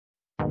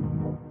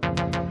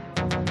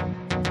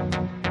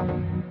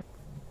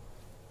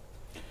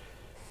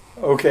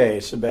Okay,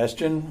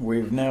 Sebastian,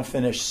 we've now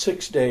finished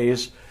 6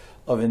 days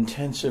of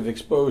intensive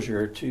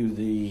exposure to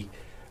the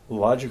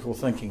logical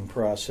thinking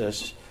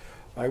process.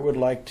 I would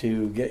like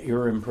to get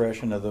your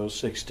impression of those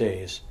 6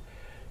 days.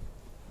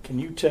 Can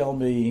you tell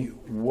me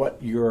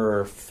what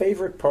your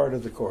favorite part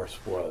of the course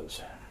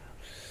was?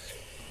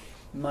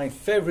 My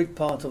favorite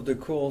part of the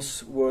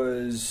course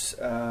was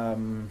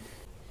the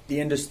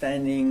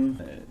understanding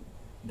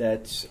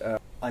that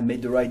I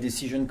made the right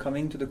decision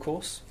coming to the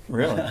course.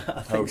 Really?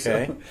 I think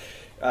Okay. so.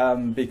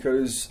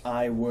 Because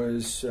I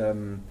was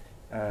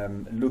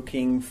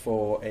looking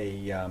for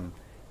a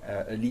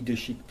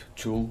leadership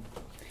tool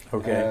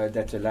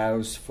that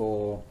allows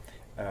for,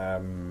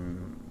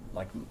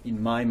 like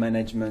in my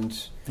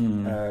management,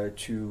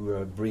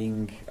 to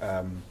bring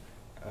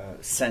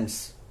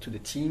sense to the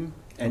team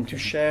and to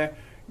share,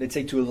 let's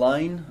say, to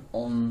align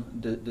on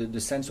the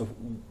sense of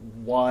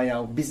why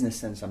our business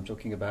sense I'm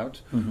talking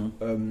about.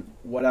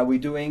 What are we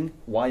doing?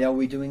 Why are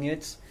we doing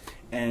it?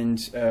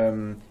 And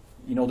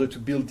in order to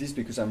build this,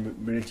 because I'm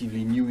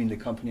relatively new in the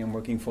company I'm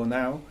working for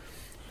now,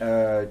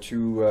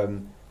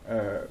 to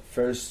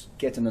first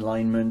get an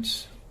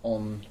alignment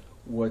on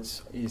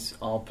what is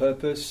our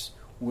purpose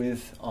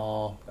with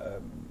our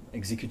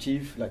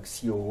executive, like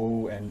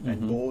COO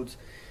and board,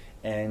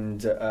 and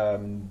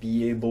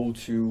be able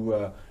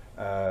to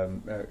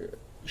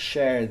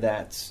share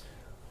that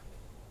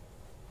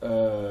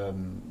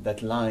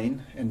that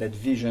line and that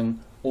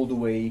vision all the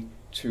way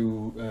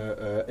to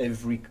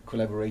every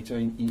collaborator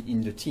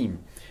in the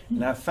team.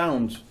 And I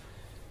found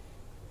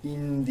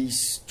in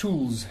these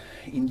tools,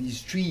 in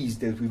these trees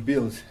that we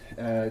built,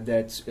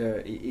 that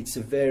it's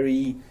a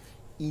very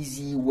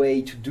easy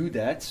way to do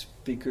that,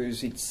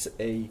 because it's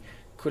a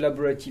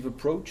collaborative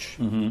approach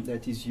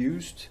that is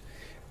used.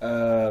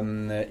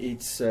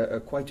 It's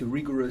quite a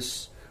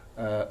rigorous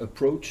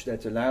approach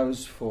that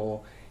allows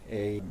for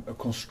a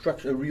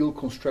real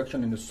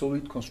construction and a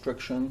solid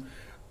construction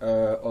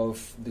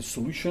of the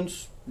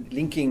solutions,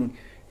 linking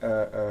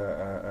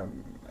the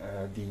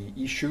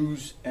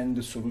issues and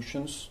the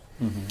solutions,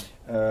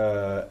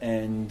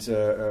 and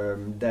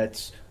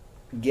that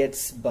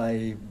gets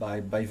by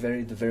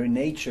the very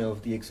nature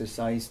of the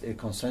exercise a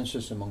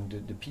consensus among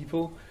the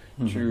people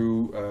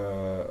to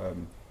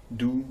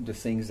do the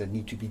things that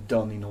need to be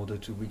done in order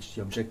to reach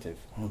the objective.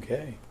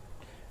 Okay.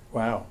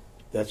 Wow,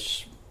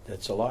 that's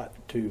a lot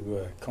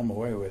to come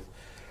away with.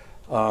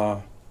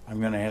 I'm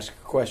going to ask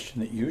a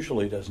question that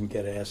usually doesn't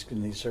get asked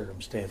in these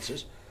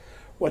circumstances.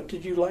 What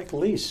did you like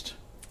least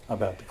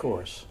about the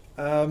course?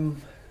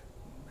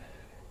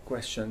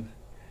 Question.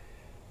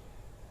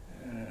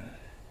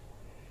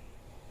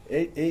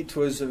 It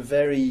was a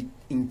very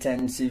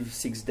intensive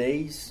 6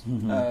 days.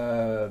 You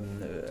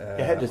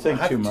had to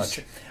think too much.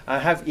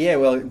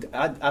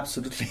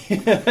 Absolutely.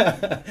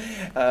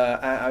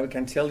 I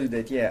can tell you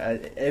that,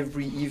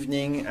 every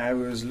evening I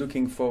was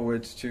looking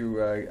forward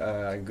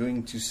to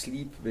going to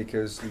sleep,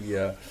 because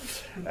the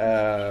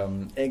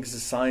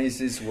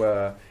exercises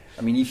were,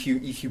 I mean, if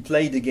you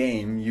play the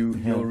game,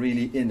 you're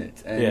really in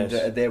it, and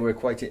they were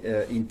quite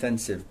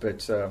intensive.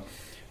 But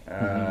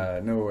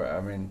no, I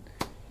mean,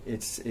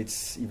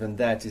 it's even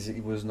that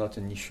it was not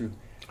an issue.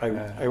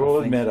 I will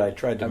admit I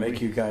tried to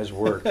make you guys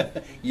work.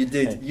 You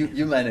did.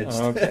 You managed.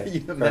 Okay.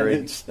 You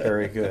managed.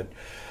 Very good.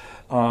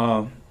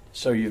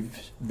 So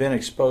you've been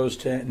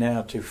exposed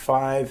now to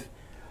 5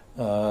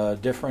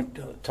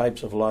 different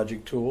types of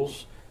logic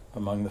tools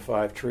among the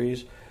 5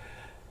 trees.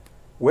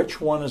 Which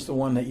one is the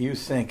one that you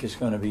think is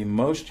going to be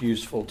most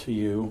useful to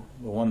you,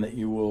 the one that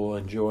you will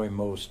enjoy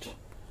most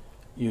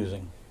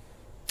using?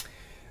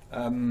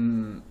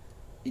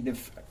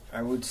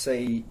 I would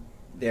say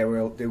there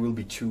will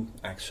be 2,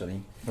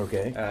 actually.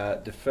 Okay.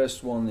 The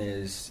first one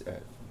is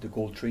the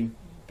gold tree,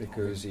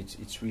 because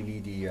it's really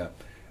the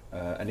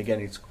and again,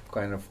 it's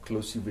kind of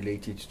closely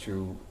related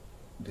to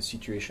the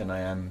situation I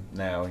am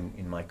now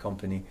in my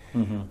company.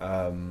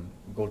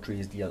 Gold tree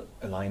is the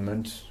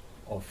alignment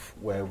of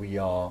where we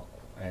are,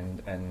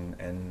 and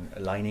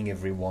aligning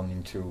everyone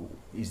into,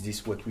 is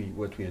this what we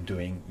are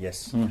doing?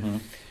 Yes.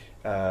 And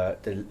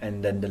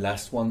then the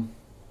last one,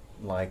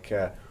 like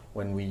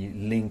when we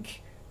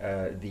link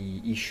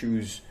the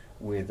issues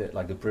with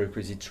like the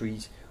prerequisite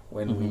trees,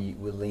 when we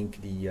link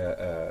the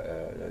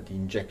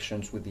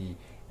injections with the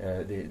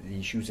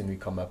issues, and we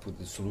come up with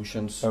the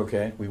solutions.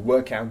 Okay. We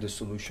work out the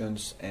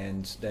solutions,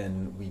 and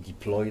then we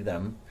deploy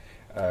them.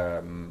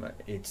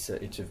 It's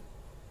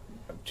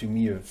to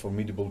me a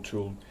formidable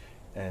tool,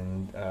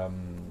 and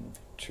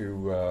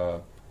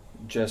to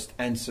just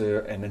answer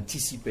and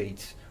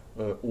anticipate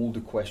all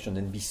the questions,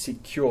 and be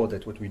secure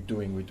that what we're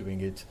doing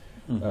it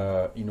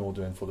in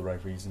order and for the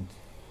right reason.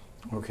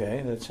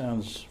 Okay, that's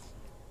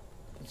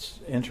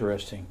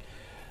interesting.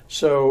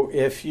 So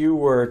if you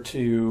were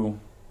to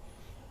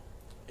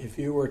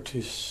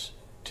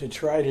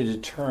try to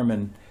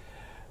determine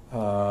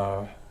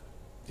the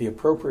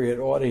appropriate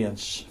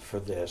audience for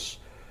this,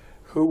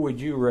 who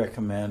would you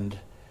recommend?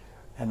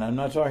 And I'm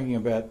not talking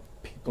about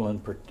people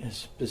in a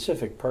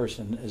specific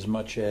person as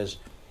much as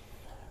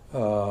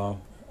a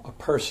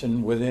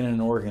person within an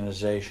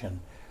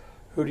organization.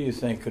 who do you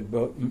think could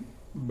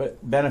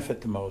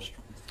benefit the most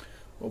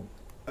Well,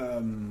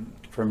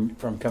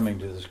 from coming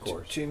to this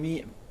course? To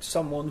me,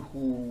 someone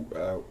who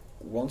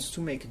wants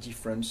to make a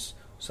difference,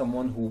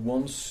 someone who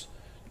wants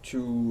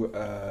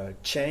to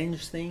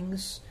change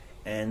things,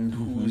 and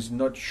who's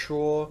not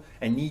sure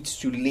and needs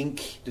to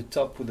link the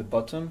top with the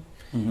bottom,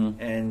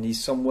 and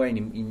is somewhere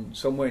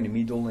somewhere in the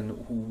middle, and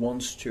who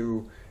wants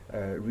to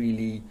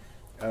really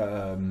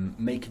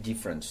make a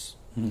difference.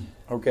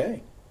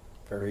 Okay,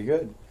 very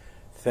good.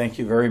 Thank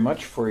you very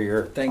much for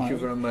your Thank you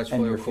very much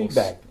and for your your course.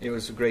 feedback. It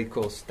was a great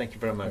course. Thank you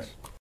very much.